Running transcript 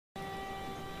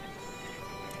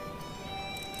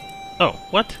Oh,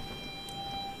 what?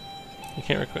 You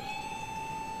can't recruit.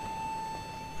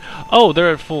 Oh,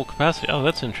 they're at full capacity. Oh,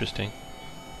 that's interesting.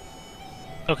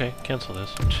 Okay, cancel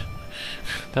this.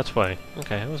 That's why.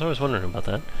 Okay, I was always wondering about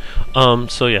that.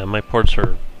 So yeah, my ports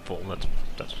are full.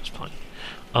 That's just fine.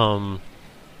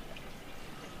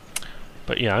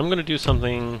 But yeah, I'm going to do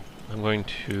something. I'm going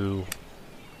to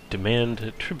demand a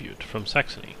tribute from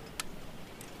Saxony.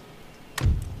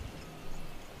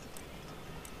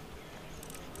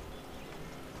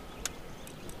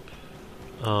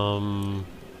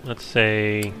 Let's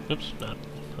say, oops, not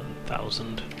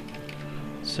 1,000.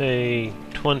 Say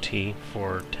 20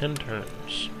 for 10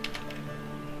 turns.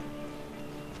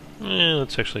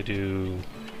 Let's actually do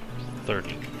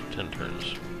 30 for 10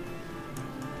 turns.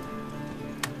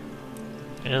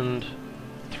 And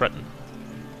threaten.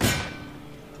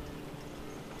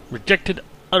 Rejected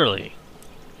utterly.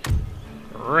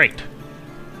 Right.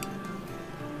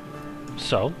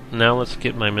 So now let's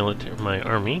get my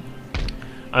army.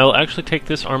 I'll actually take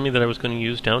this army that I was going to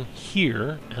use down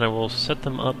here, and I will set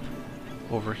them up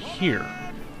over here.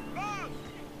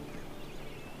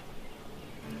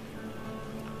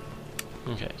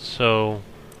 Okay, so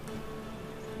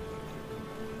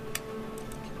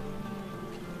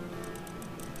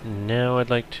now I'd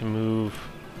like to move.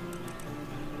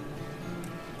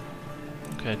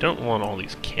 Okay, I don't want all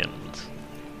these cannons.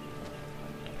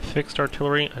 Fixed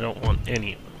artillery, I don't want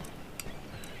any of them.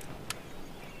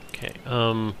 Okay,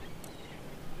 I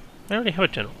already have a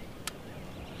general.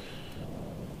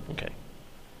 Okay.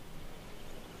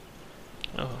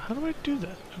 Oh, how do I do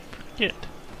that? I forget.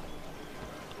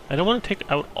 I don't want to take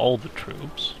out all the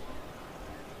troops.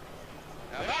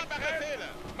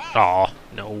 Aw,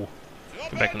 no.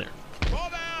 Get back in there.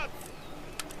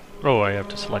 Oh, I have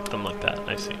to select them like that.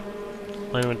 I see.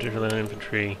 Line infantry, line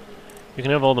infantry. You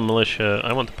can have all the militia.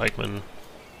 I want the pikemen.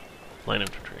 Line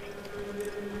infantry.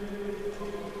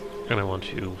 And I want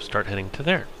to start heading to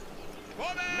there.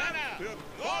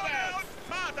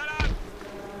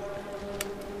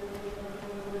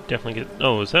 Definitely get...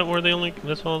 Oh, is that where they only...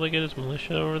 That's all they get is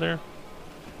militia over there?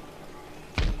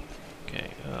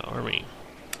 Okay, army.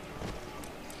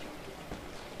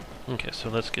 Okay, so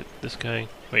let's get this guy...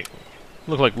 Wait.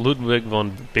 Look like Ludwig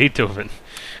von Beethoven.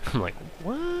 I'm like,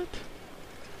 what?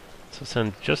 So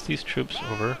send just these troops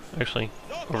over. Actually,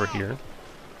 over here.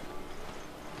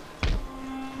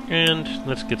 And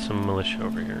let's get some militia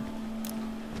over here.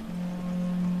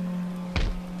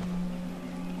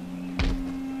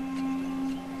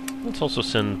 Let's also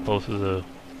send both of the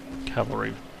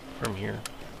cavalry from here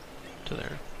to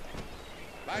there.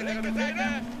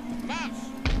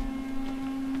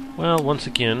 Well, once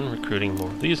again, recruiting more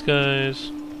of these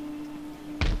guys.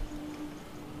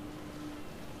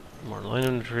 More line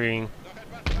infantry.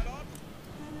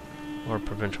 More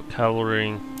provincial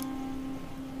cavalry.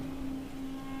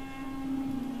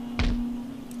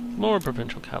 More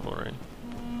provincial cavalry.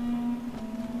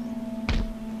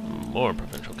 More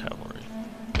provincial cavalry.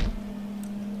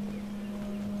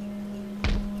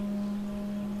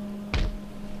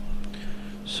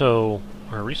 So,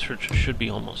 our research should be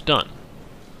almost done.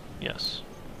 Yes.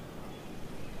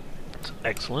 That's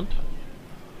excellent.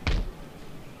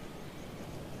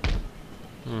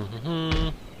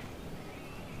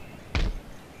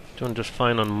 Doing just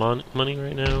fine on money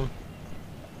right now.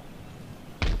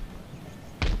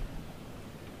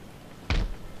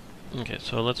 Okay,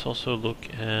 so let's also look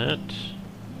at...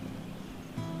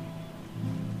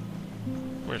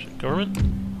 Where's it? Government?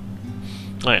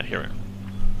 Oh yeah, here we are.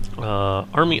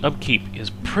 Army upkeep is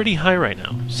pretty high right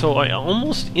now, so I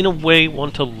almost, in a way,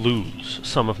 want to lose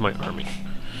some of my army.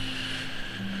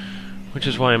 Which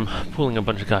is why I'm pulling a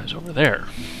bunch of guys over there.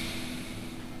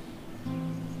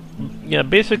 Yeah,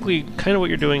 basically, kind of what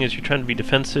you're doing is you're trying to be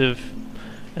defensive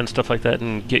and stuff like that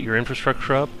and get your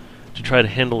infrastructure up to try to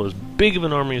handle as big of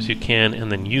an army as you can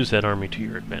and then use that army to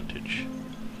your advantage.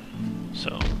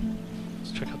 So,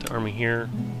 let's check out the army here.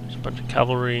 There's a bunch of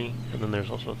cavalry, and then there's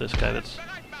also this guy that's...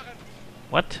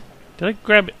 What? Did I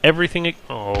grab everything?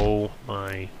 Oh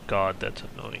my god, that's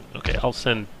annoying. Okay, I'll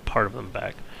send part of them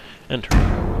back. Enter.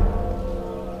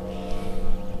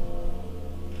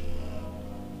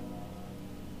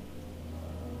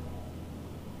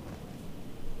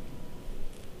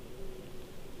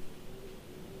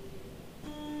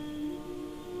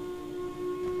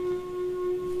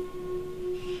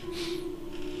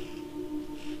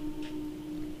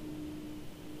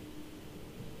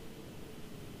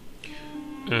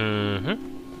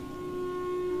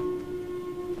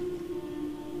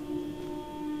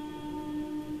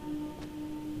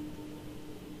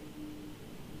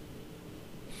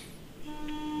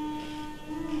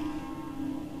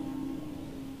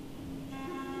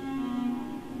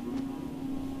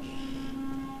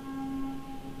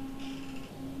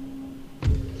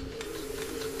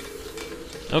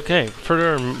 Okay,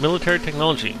 further military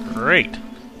technology. Great.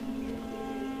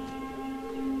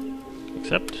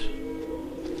 Accept.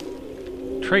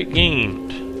 Trait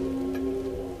gained.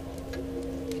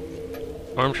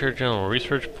 Armchair General.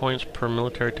 Research points per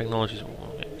military technologies.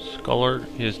 Scholar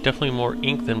is definitely more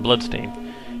ink than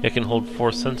bloodstain. It can hold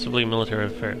forth sensibly military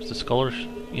affairs. The scholar...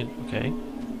 Okay.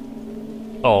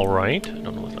 Alright. I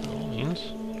don't know what that all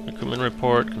means. Recruitment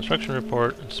report, construction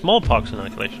report, and smallpox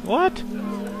inoculation. What?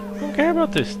 I don't care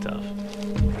about this stuff.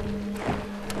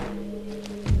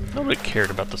 Nobody cared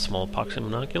about the smallpox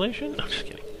inoculation. No, just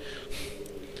kidding.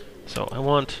 So I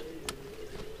want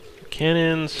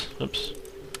cannons. Oops.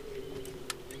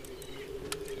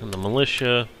 And the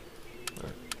militia.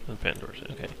 And Pandora's.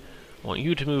 Okay. I want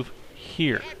you to move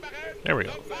here. There we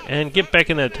go. And get back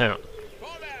in that town.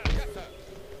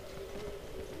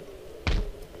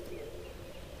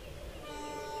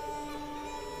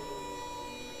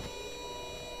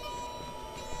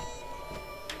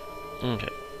 Okay.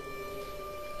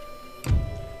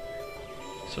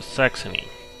 So Saxony.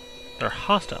 They're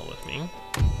hostile with me.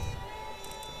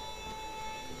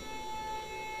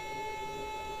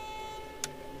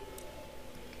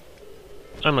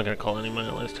 I'm not going to call any of my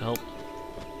allies to help.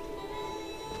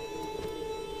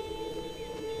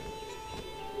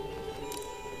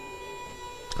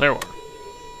 Declare war.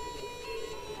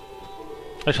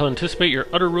 I shall anticipate your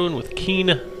utter ruin with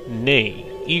keen nay,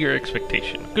 eager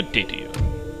expectation. Good day to you.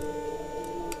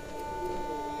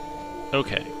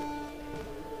 Okay.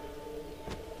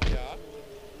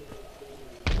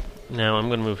 Now I'm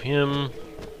going to move him.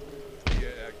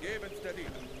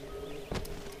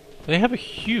 They have a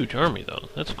huge army, though.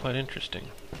 That's quite interesting.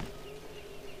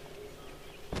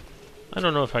 I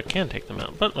don't know if I can take them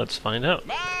out, but let's find out.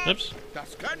 Oops.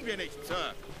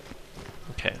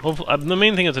 Okay. Hopefully, the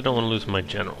main thing is I don't want to lose my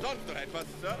general.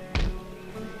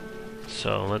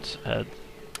 So let's add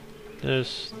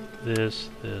this, this,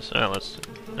 this.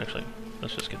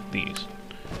 Let's just get these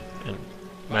and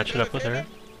match it up with her.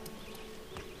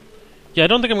 Yeah, I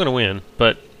don't think I'm going to win,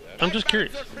 but I'm just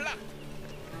curious.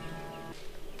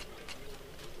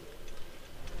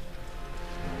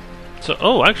 So,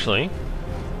 oh, actually,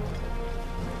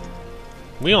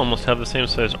 we almost have the same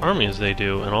size army as they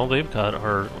do, and all they've got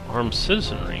are armed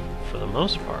citizenry, for the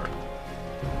most part.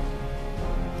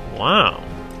 Wow.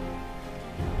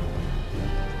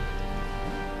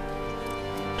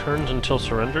 Turns until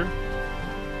surrendered?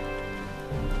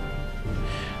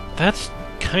 That's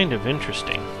kind of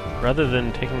interesting. Rather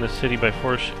than taking the city by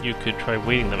force, you could try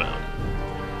waiting them out.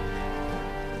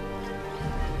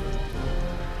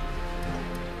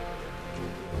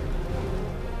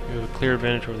 You have a clear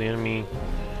advantage over the enemy.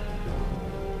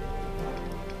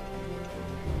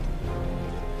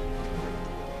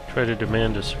 Try to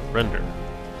demand a surrender.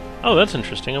 Oh, that's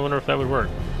interesting. I wonder if that would work.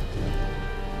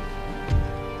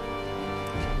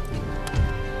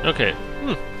 Okay.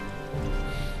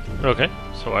 Okay,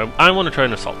 so I want to try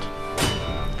an assault.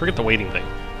 Forget the waiting thing.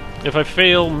 If I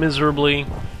fail miserably,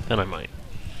 then I might.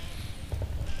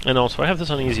 And also, I have this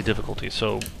on easy difficulty,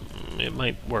 so it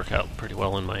might work out pretty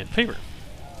well in my favor.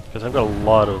 Because I've got a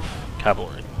lot of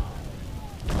cavalry.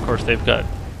 Of course, they've got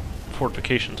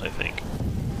fortifications, I think.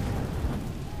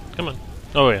 Come on.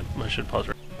 Oh yeah, I should pause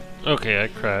right. Okay, I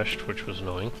crashed, which was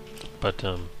annoying. But,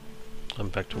 I'm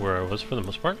back to where I was for the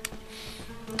most part.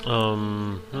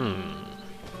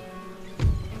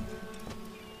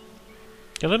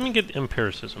 Yeah, let me get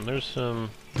empiricism. There's, I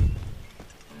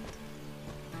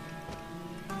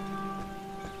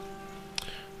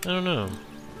don't know.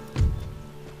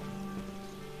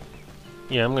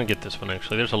 Yeah, I'm gonna get this one,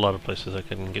 actually. There's a lot of places I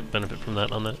can get benefit from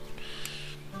that on that.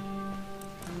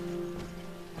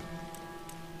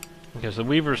 Because the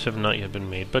Weavers have not yet been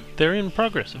made, but they're in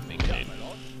progress of being made.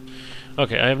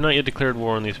 Okay, I have not yet declared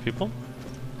war on these people,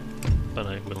 but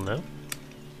I will now.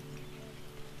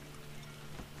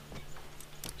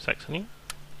 Saxony.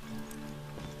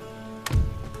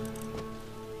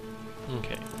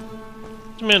 Okay.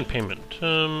 Demand payment.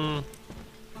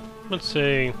 Let's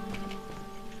say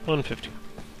 150.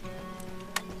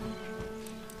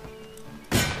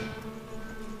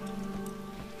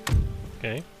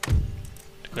 Okay.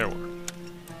 Declare war.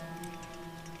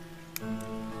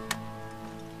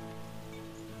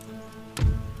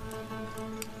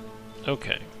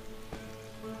 Okay.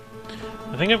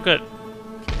 I think I've got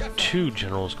 2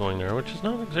 generals going there, which is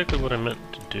not exactly what I meant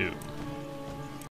to do.